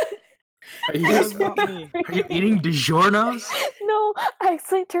 Are That you, was not me. are you eating DiGiorno's? No, I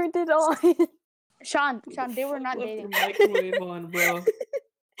actually turned it on. Sean, they were not Left dating. your microwave on, bro.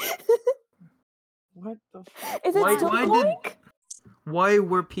 What the fuck? Is it Why- still why did- going? Why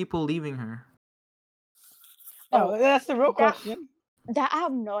were people leaving her? No, that's the real that- question. That I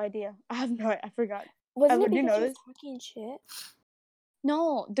have no idea. I forgot. Wasn't Evan, it do you because know she was this? talking shit?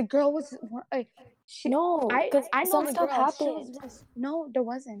 No, the girl was like she. No, because I know some the stuff girl. She was happened. this. No, there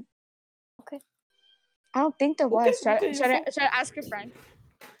wasn't. Okay. I don't think there was. Okay, okay, Should I ask her friend?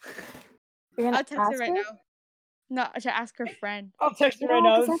 You're I'll gonna text her ask right her? now. No, should I ask her friend? I'll text you right No,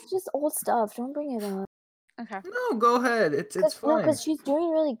 now. because that's just old stuff. Don't bring it up. Okay. No, go ahead. It's No, fine. because she's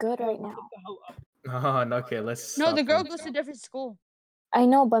doing really good right Shut now. the hell up. Oh, no, okay, let's. No, stop the girl then. goes to a different school. I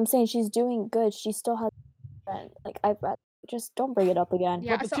know, but I'm saying she's doing good. She still has a friend. Like just don't bring it up again.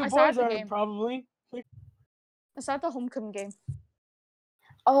 Yeah, But the I two saw boys the are game. probably. I saw the homecoming game.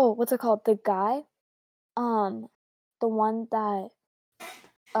 Oh, what's it called? The guy, the one that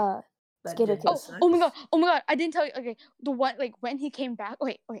That Skater did kid. the Oh my god! sex? Oh my god! I didn't tell you. Okay, the one like when he came back.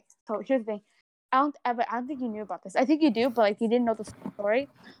 Okay. So here's the thing. I don't think you knew about this. I think you do, but like you didn't know the story.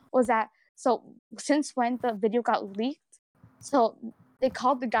 Was that so? Since when the video got leaked, so they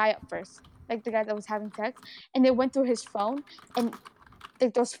called the guy up first, like the guy that was having sex, and they went through his phone, and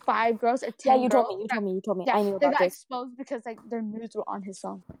like those 5 girls or 10 Yeah, you girls. told me. You told me. Yeah, I knew they about got this. exposed because like their nudes were on his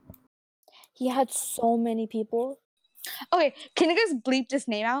phone. He had so many people. Okay, can you guys bleep this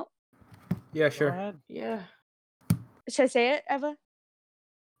name out? Yeah, Go sure. ahead. Yeah. Should I say it, Eva?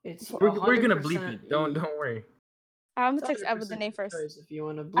 It's We're gonna bleep 100% it. Don't worry. I'm It's gonna text Eva the 100% name first. choice if you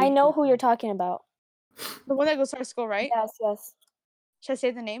want to I bleep know it. who you're talking about. The one that goes to our school, right? Yes, yes. Should I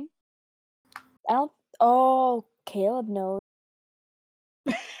say the name? I don't. Oh, Caleb knows.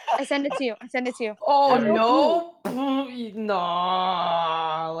 I send it to you. Oh Yeah. no!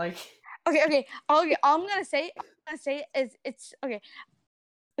 Nah, like Okay. All I'm gonna say is it's okay.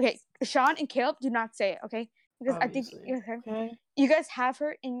 Okay, Sean and Caleb, do not say it, okay? Because Obviously. I think Okay. you guys have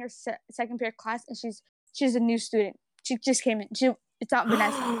her in your second period class, and she's a new student. She just came in. It's not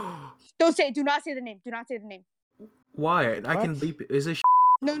Vanessa. Don't say it. Do not say the name. Why? I can What? bleep it. Is it?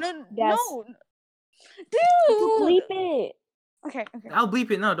 No, Yes. no, You dude. bleep it. Okay. I'll bleep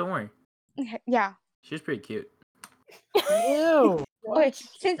it. No, don't worry. Okay. Yeah. She's pretty cute. Ew. Okay.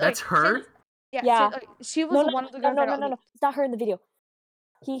 That's her? Yeah. She was one of the girls that got No. leaked. It's not her in the video.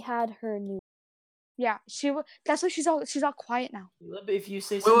 He had her new. Yeah, she was. That's why she's all quiet now. if you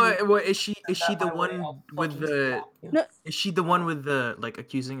say something, Wait, is she that the my way, one I'll with fucking the? slap you. No. Is she the one with the like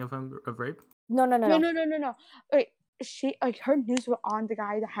accusing of him of rape? No. No. Wait, she like her news were on the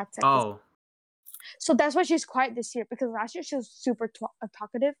guy that had sex. with her. Oh, So that's why she's quiet this year because last year she was super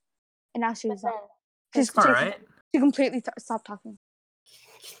talkative, and now she's not. She's all right. She completely stopped talking.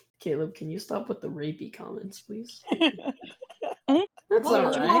 Caleb, can you stop with the rapey comments, please? Eh? That's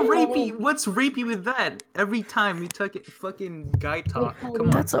What- alright. rapey? What's rapey with that? Every time you talk it, fucking guy talk. Come on.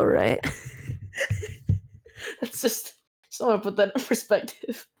 That's alright. That's just want to put that in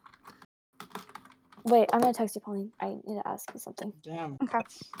perspective. Wait, I'm gonna text you, Pauline. I need to ask you something. Damn. Okay.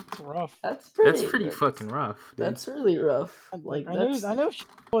 That's rough. That's That's pretty good. fucking rough. Dude. That's really rough. Like I that's know she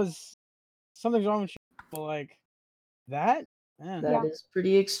was something's wrong with she, but like that. Man. that is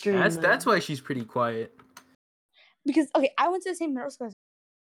pretty extreme. That's man. why she's pretty quiet. Because okay, I went to the same middle school.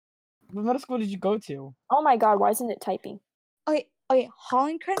 What middle school did you go to? Oh my god, why isn't it typing? Okay,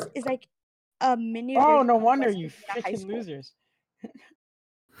 Hollandcrest is like a mini. Oh, version no of wonder West you Virginia High freaking School. losers.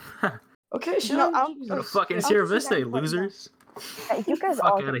 Okay, sure. No, I'm- What the Jesus fucking Christ. Sierra I'll see that Vista, you important, though. losers. Hey, you guys Fuck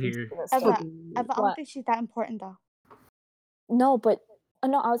all outta get used here. to this. Eva, Okay. I don't What? think she's that important though. No, but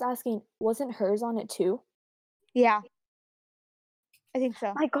no, I was asking, wasn't hers on it too? Yeah, I think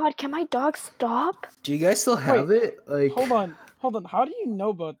so. My god, can my dog stop? Do you guys still have it? Like, Hold on. How do you know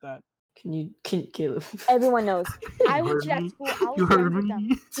about that? Can Caleb? Everyone knows. I You went heard to that me? school. I was You there heard with them.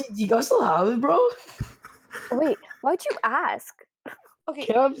 me? You guys still have it, bro? Wait, why'd you ask? Okay,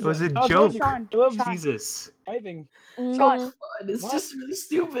 Caleb's, It was a I told you, joke. Sean, Caleb's Sean. Jesus. typing. Sean. Mm, It's What? just really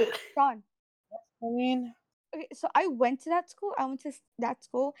stupid. Sean. I mean, Okay, so I went to that school.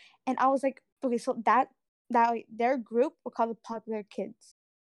 And I was like, okay, so that like, their group were called the Popular Kids,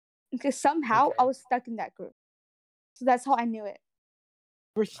 because somehow Okay. I was stuck in that group. So that's how I knew it.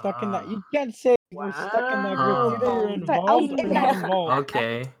 we're stuck in that. Ah. You can't say we're stuck in that group. Either you're Wow. But I was involved or in not that- involved.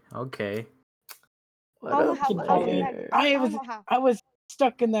 Okay. What I don't know a how. I was in player. that. I I don't was- know how. I was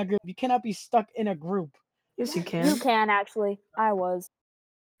stuck in that group. You cannot be stuck in a group. Yes, you you can. can actually. I was.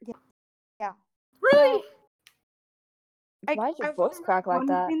 Really? Why'd your voice crack like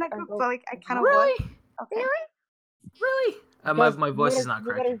that? In that Or group, go- but like I kind of Really? was. Okay. Really? My Guys, my can we voice let is her- not can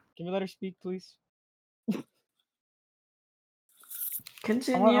we let cracking. her- Can we let her speak, please?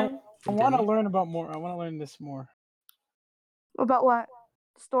 Continue. I want to learn about more. I want to learn this more. About what?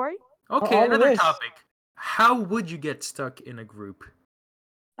 Story? Okay, all of another this. topic. How would you get stuck in a group?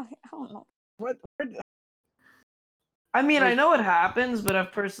 Okay, I don't know. What? I mean, I Like- know it happens, but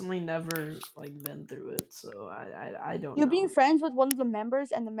I've personally never like been through it, so I don't You're know. being friends with one of the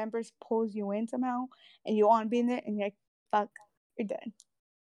members, and the members pulls you in somehow, and you want to be in it, and you're like, "Fuck, you're dead."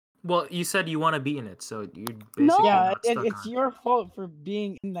 Well, you said you want to be in it, so you're basically No. Yeah, not stuck it's on. your fault for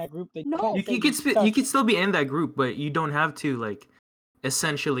being in that group. That No. can't You, say you you're could stuck. you could still be in that group, but you don't have to like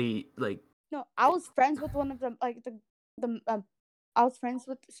essentially like. No, I was friends with one of them, like I was friends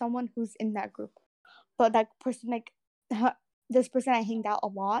with someone who's in that group, but that person, like, this person I hanged out a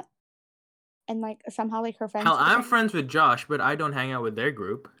lot, and like somehow like her friends. Hell, I'm became- friends with Josh, but I don't hang out with their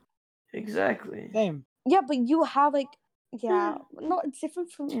group. Exactly. Same. Yeah, but you have like, yeah, no, it's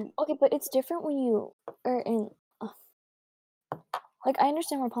different from. Okay, but it's different when you are in. Like, I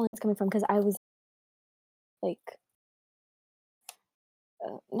understand where Pauline's coming from because I was like,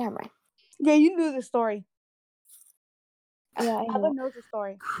 never mind. Yeah, you knew the story. Yeah, I Eva know. knows the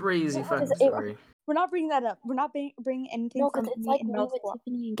story. Crazy Yeah, fucking 'cause it- story. We're not bringing that up. We're not bringing anything No, from because it's me like and me Mel's with squad.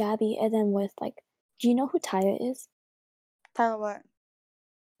 Tiffany and Gabby, and then with like, do you know who Tyra is? Tyler, what?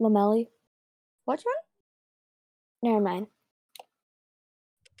 Lamelli. Which one? Never mind.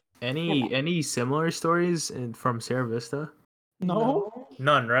 Any similar stories from Sierra Vista? No.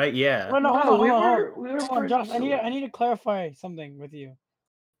 None, right? Yeah. Oh, no, No, hold on, we hold on, were- we were Hold on, Josh. I first- need to clarify something with you.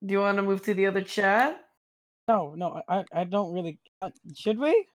 Do you want to move to the other chat? No, I don't really. Should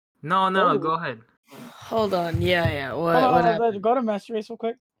we? No, Oh. go ahead. Hold on. Yeah. What Hold on, happened? go to Master Race real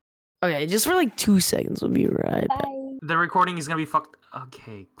quick. Okay, just for like 2 seconds, we'll be right back. Bye. The recording is gonna be fucked.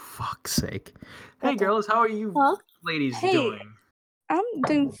 Okay, fuck's sake. Hey, Okay. girls, how are you Huh? ladies Hey. doing? I'm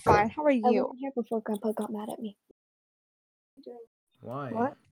doing fine. How are I you? wasn't here before Grandpa got mad at me. Why?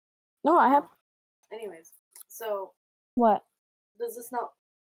 What? No, I have Anyways, so what? does this not?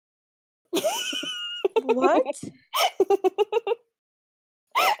 What?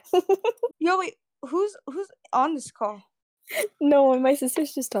 Yo, wait. Who's on this call? No one. My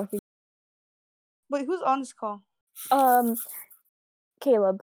sister's just talking. Wait, who's on this call?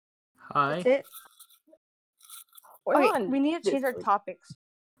 Caleb. Hi. That's it. We're Okay, on. we need to change our Discord. topics.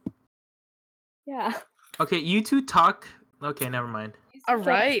 Yeah. Okay, you two talk. Okay, never mind. All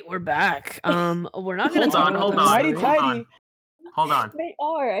right, we're back. We're not gonna Hold talk on, about hold that on, Mighty story. hold on. tidy. Hold on. They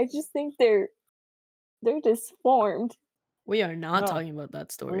are. I just think they're disformed. We are not No, talking about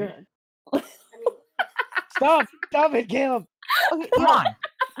that story. we're- Stop it, Caleb. Okay, Come on.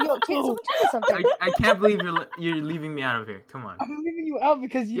 yo, can someone tell me something? I can't believe you're leaving me out of here. Come on. I'm leaving you out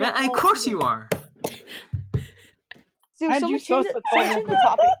because you. Yeah, don't of know course either. you are. Dude, And someone you change supposed the, to tell someone me change the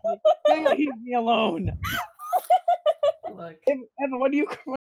topic. Leave me alone. Look, Evan, what are you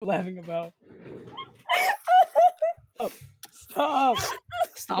laughing about? Stop.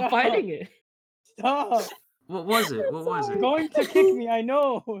 stop No. fighting it. Stop. What was it? What was You're it? going to kick me. I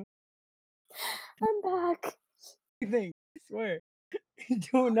know. I'm back. Anything. I swear.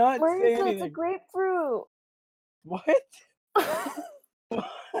 Do not Where say is it? It's a anything. grapefruit. What? What?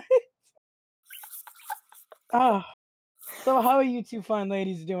 Ah. So how are you two fine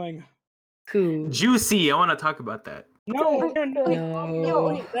ladies doing? Cool. Juicy. I want to talk about that. No, Good, we're not. good. Yo, No.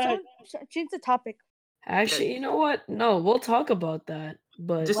 okay, someone change the topic. Actually, you know what? No, we'll talk about that.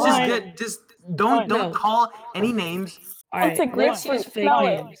 But Just Fine. don't Fine. don't No. call any names. all It's right, a let's grapefruit use fake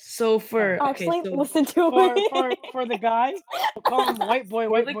flower. names. So for okay, Actually, so listen to For, it. for the guy, we'll call him white boy, For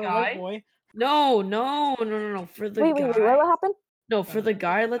white the boy, guy? white boy. no. For the wait, guy, what happened? no, for the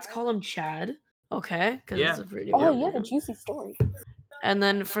guy, let's call him Chad. Okay, because it's Yeah. a pretty. Oh, good you have a name. juicy story. And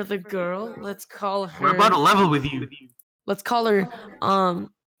then for the girl, let's call her. We're about to level with you. Let's call her.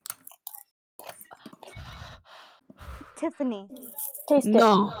 Tiffany. Taste it.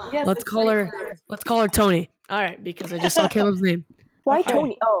 No. Yes, Let's it's call her. grapefruit. Let's call her Tony. All right, because I just saw Caleb's name. Why Okay.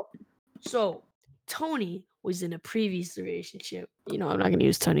 Tony? Oh, So Tony was in a previous relationship. You know, I'm not gonna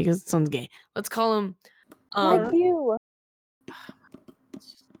use Tony because it sounds gay. Let's call him. like you.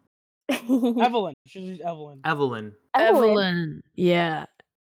 Evelyn. Should use Evelyn. Evelyn. Evelyn. Yeah.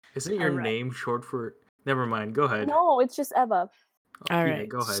 Isn't your Alright. name short for? Never mind. Go ahead. No, it's just Eva. Oh, All yeah, right.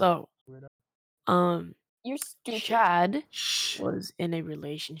 go ahead. So, You're stupid. Chad Shh. was in a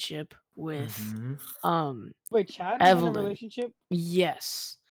relationship with Mhm. Wait, Chad was in a Evelyn. relationship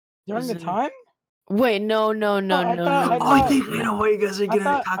yes. during Was the in- time? Wait, no. I thought- I Oh, I thought- think I know what you guys are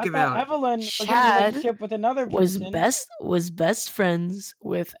gonna talk about. Evelyn was in a Chad relationship with another was person. best friends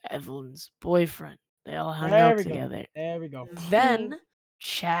with Evelyn's boyfriend. They all hung There out we go. together. There we go. Then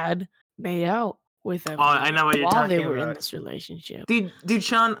Chad made out with Evelyn I know what you're while they talking were in about. this relationship. Dude,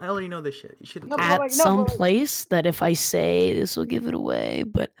 Sean, I already know this shit. You should. No, but At like- no, some but like- place that if I say this will give it away,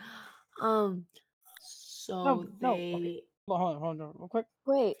 but So no, they. okay. Hold on, real quick.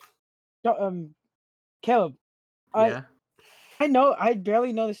 Wait, Caleb, I Yeah. I know I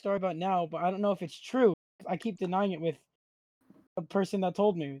barely know the story about now, but I don't know if it's true. I keep denying it with a person that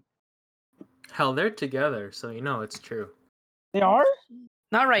told me. Hell, they're together, so you know it's true. They are?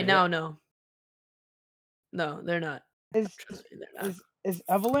 Not right Yeah. now, no. No, they're not. Is Trust me, they're not. is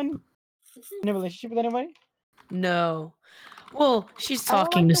Evelyn in a relationship with anybody? No. Well, she's I don't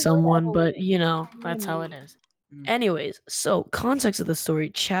talking like to the word someone, but Evelyn. you know, that's how it is. Mm. Anyways, so context of the story,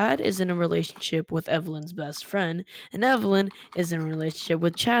 Chad is in a relationship with Evelyn's best friend, and Evelyn is in a relationship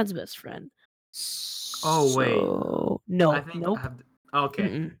with Chad's best friend. Oh, wait. So, no, I think nope. I have. Okay.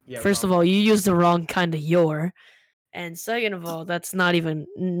 Mm-mm. Yeah. First of all, you used the wrong kind of your, and second of all, that's not even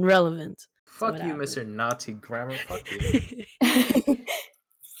relevant. to fuck what you, happened. Mr. Nazi grammar. Fuck you.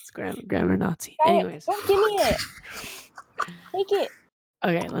 It's grammar Nazi. Guy- Anyways. don't give me it. Take it.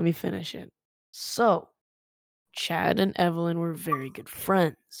 Okay, let me finish it. So, Chad and Evelyn were very good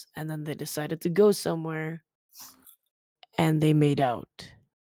friends, and then they decided to go somewhere and they made out.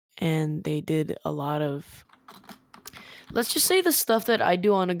 And they did a lot of, let's just say the stuff that I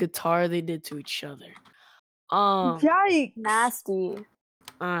do on a guitar, they did to each other. Yikes. Nasty.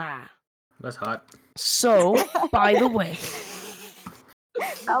 That's hot. So, by the way,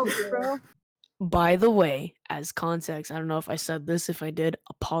 Ouch, bro. by the way, as context, I don't know if I said this. If I did,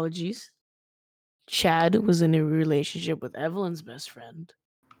 apologies. Chad was in a relationship with Evelyn's best friend,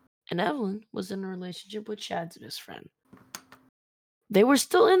 and Evelyn was in a relationship with Chad's best friend. They were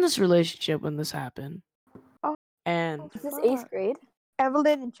still in this relationship when this happened. Oh. And Is this 8th grade?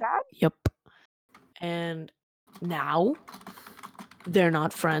 Evelyn and Chad? yep. And now they're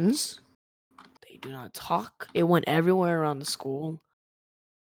not friends. They do not talk. It went everywhere around the school.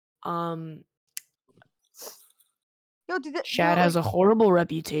 Yo, did it? Chad has a horrible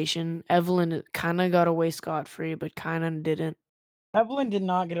reputation. Evelyn kind of got away scot-free, but kind of didn't. Evelyn did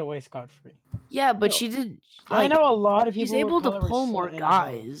not get away scot-free. Yeah, but No. she did. I Like, know a lot of people. she's who would able to call her pull so more innocent.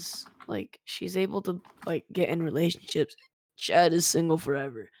 guys. Like, she's able to like get in relationships. Chad is single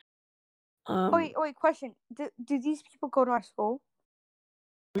forever. Wait, question. Do these people go to our school?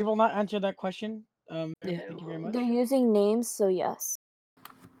 We will not answer that question. Yeah, Thank you very much. They're using names, so yes.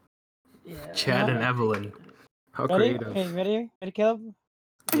 Yeah. Chad and Uh, Evelyn. How Ready? creative. Okay, ready? Ready, Caleb?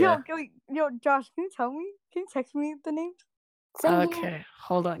 Yeah. Yo, Josh, can you tell me? Can you text me the names? Same here. Okay,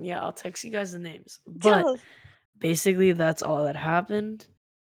 hold on. Yeah, I'll text you guys the names. But Tell us. basically, that's all that happened,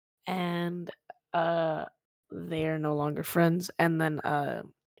 and they are no longer friends. And then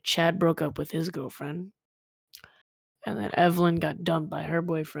Chad broke up with his girlfriend, and then Evelyn got dumped by her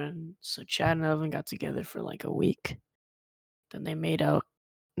boyfriend. So Chad and Evelyn got together for like a week. Then they made out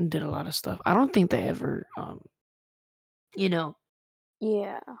and did a lot of stuff. I don't think they ever, you know,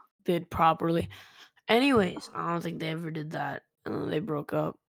 Yeah. did properly. Anyways, I don't think they ever did that. And then they broke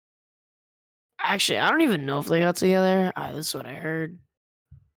up. Actually, I don't even know if they got together. That's what I heard.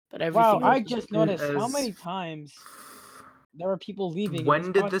 But everything. Wow, I else was just good. noticed how As- many times there are people leaving. in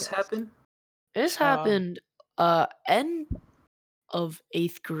When did this podcast. happen? This happened end of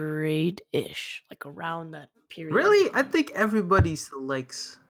 8th grade ish, like around that period. Really? I think everybody still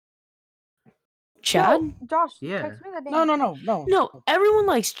likes. Chad? Yo, Josh, Yeah. text me the names. No. No, everyone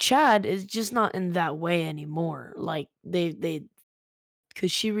likes Chad. It's just not in that way anymore. Like they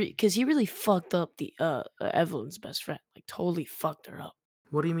because he really fucked up the Evelyn's best friend. Like totally fucked her up.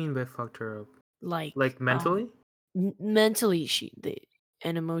 What do you mean by fucked her up? Like Like mentally? mentally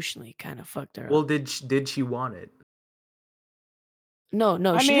and emotionally kind of fucked her Well, up. did she want it? No,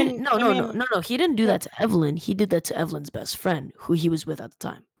 I she didn't. mean- No, I no, mean- no. He didn't do Yeah. that to Evelyn. He did that to Evelyn's best friend, who he was with at the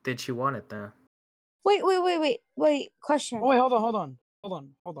time. Did she want it then? Wait. Question. Oh, wait, hold on. Wait,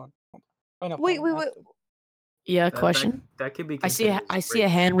 no, Wait. ask- Yeah, That- question. That could be. I see. considered I see a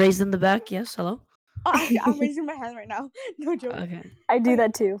rape. hand raised in the back. Yes. Hello. I'm raising my hand right now. No joke. Okay. I do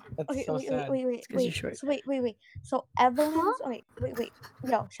that too. That's Okay, so sad. wait. 'cause you're short. So wait. So Evelyn's. Wait.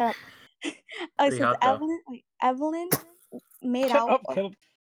 Yo, shut up. Pretty So hot, though. Evelyn made Shut out. up, Caleb.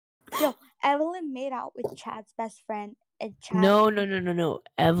 Evelyn made out with Chad's best friend, and Chad. No.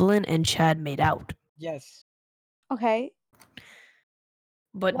 Evelyn and Chad made out, Yes. Okay.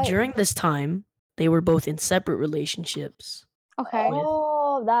 but Wait. during this time, they were both in separate relationships Okay.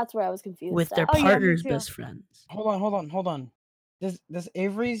 Oh, that's where I was confused. with their at. Oh, yeah, me partner's too. best friends. Hold on. Does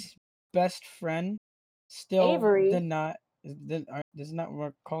Avery's best friend still Avery? did not what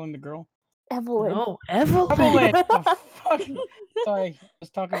we're calling the girl? Evelyn. No, Evelyn. Evelyn. Oh, fuck. Sorry, I was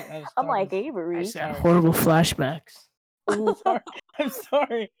talking. I'm like talking- I Avery. just had Sorry. horrible flashbacks. I'm sorry. I'm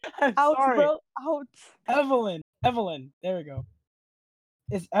sorry. I'm Ouch, sorry. bro. Ouch. Evelyn. There we go.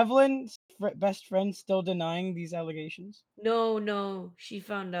 is Evelyn's best friend still denying these allegations? No, she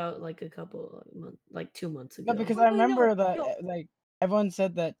found out like a couple like 2 months ago. No, because No, I wait, no, remember that no. like everyone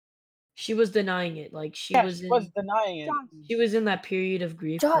said that she was denying it. Like she yeah, was she in was denying it. Josh. she was in that period of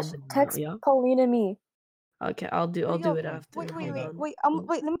grief. Josh, called denial, text yeah. Pauline and me. Okay, I'll do Wait, no, it after. Wait, Hold on.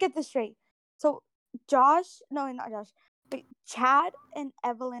 wait. Let me get this straight. So, Josh, no, not Josh. Wait, Chad and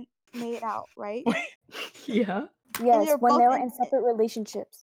Evelyn made out, right? Yeah. Yes, they're when both they were in- in separate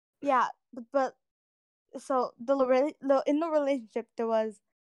relationships. Yeah, but so in the relationship there was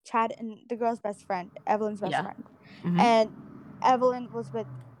Chad and the girl's best friend, Evelyn's best Yeah. friend, Mhm. and Evelyn was with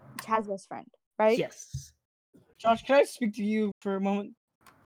Chad's best friend, right? Yes. Josh, can I speak to you for a moment?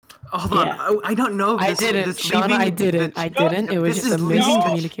 Hold Yeah. on. I don't know if I this didn't, this Shauna. leaving I didn't. the- I didn't. if It was this just a is leaving the-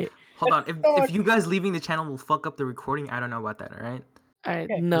 miscommunicate. Hold on. Josh. If you guys leaving the channel will fuck up the recording, I don't know about that. All right.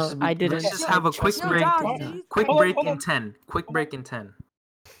 Okay. No, Let's just I didn't. Let's just Okay. have a quick Trust No, me, break. I Josh, did did not. you Quick Hold on, break hold in on. 10. Quick break in 10.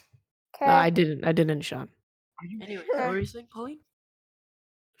 Okay. No, I didn't, Sean. Are you Anyway, sure? what were you saying, Pauline?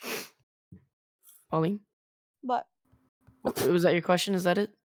 Pauline, But was that your question? Is that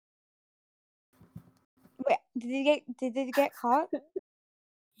it? wait, did they get caught?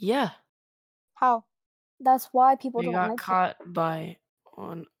 Yeah, How? That's why people they don't got like caught by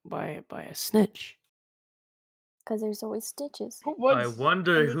a snitch. because there's always stitches. Who was? I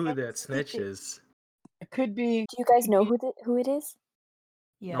wonder And they who get that snitch is. It could be. Do you guys could know be- who it is?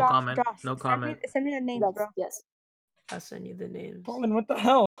 Yeah, No comment. No Send comment. send me the names, Yes, bro. yes. I'll send you the names. Colin, what the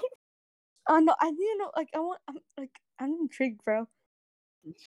hell? Oh no, I need to know. Like, I'm intrigued, bro.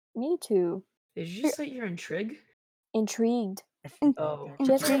 Me too. Did you just say you're intrigued? Intrigued. Oh.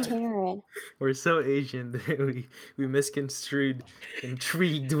 She has her Intrigued. retainer in. We're so Asian that we misconstrued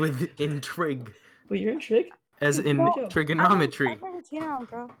intrigued with intrigue Wait, you're intrigued? as in No. trigonometry. I have a retainer on,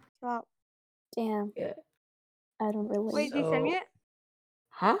 bro. Stop. Damn. Yeah. I don't relate. Wait, did you send me So- it?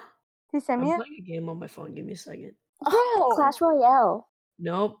 Huh? Did you send I'm me it? playing a game on my phone. Give me a second. Oh, Clash Royale.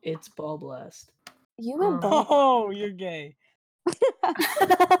 Nope, it's Ball Blast. You Oh. and Bob. Oh, you're gay.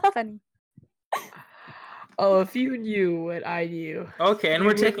 Funny. Oh, if you knew what I knew. Okay, and you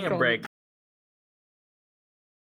we're wouldn't taking a call break.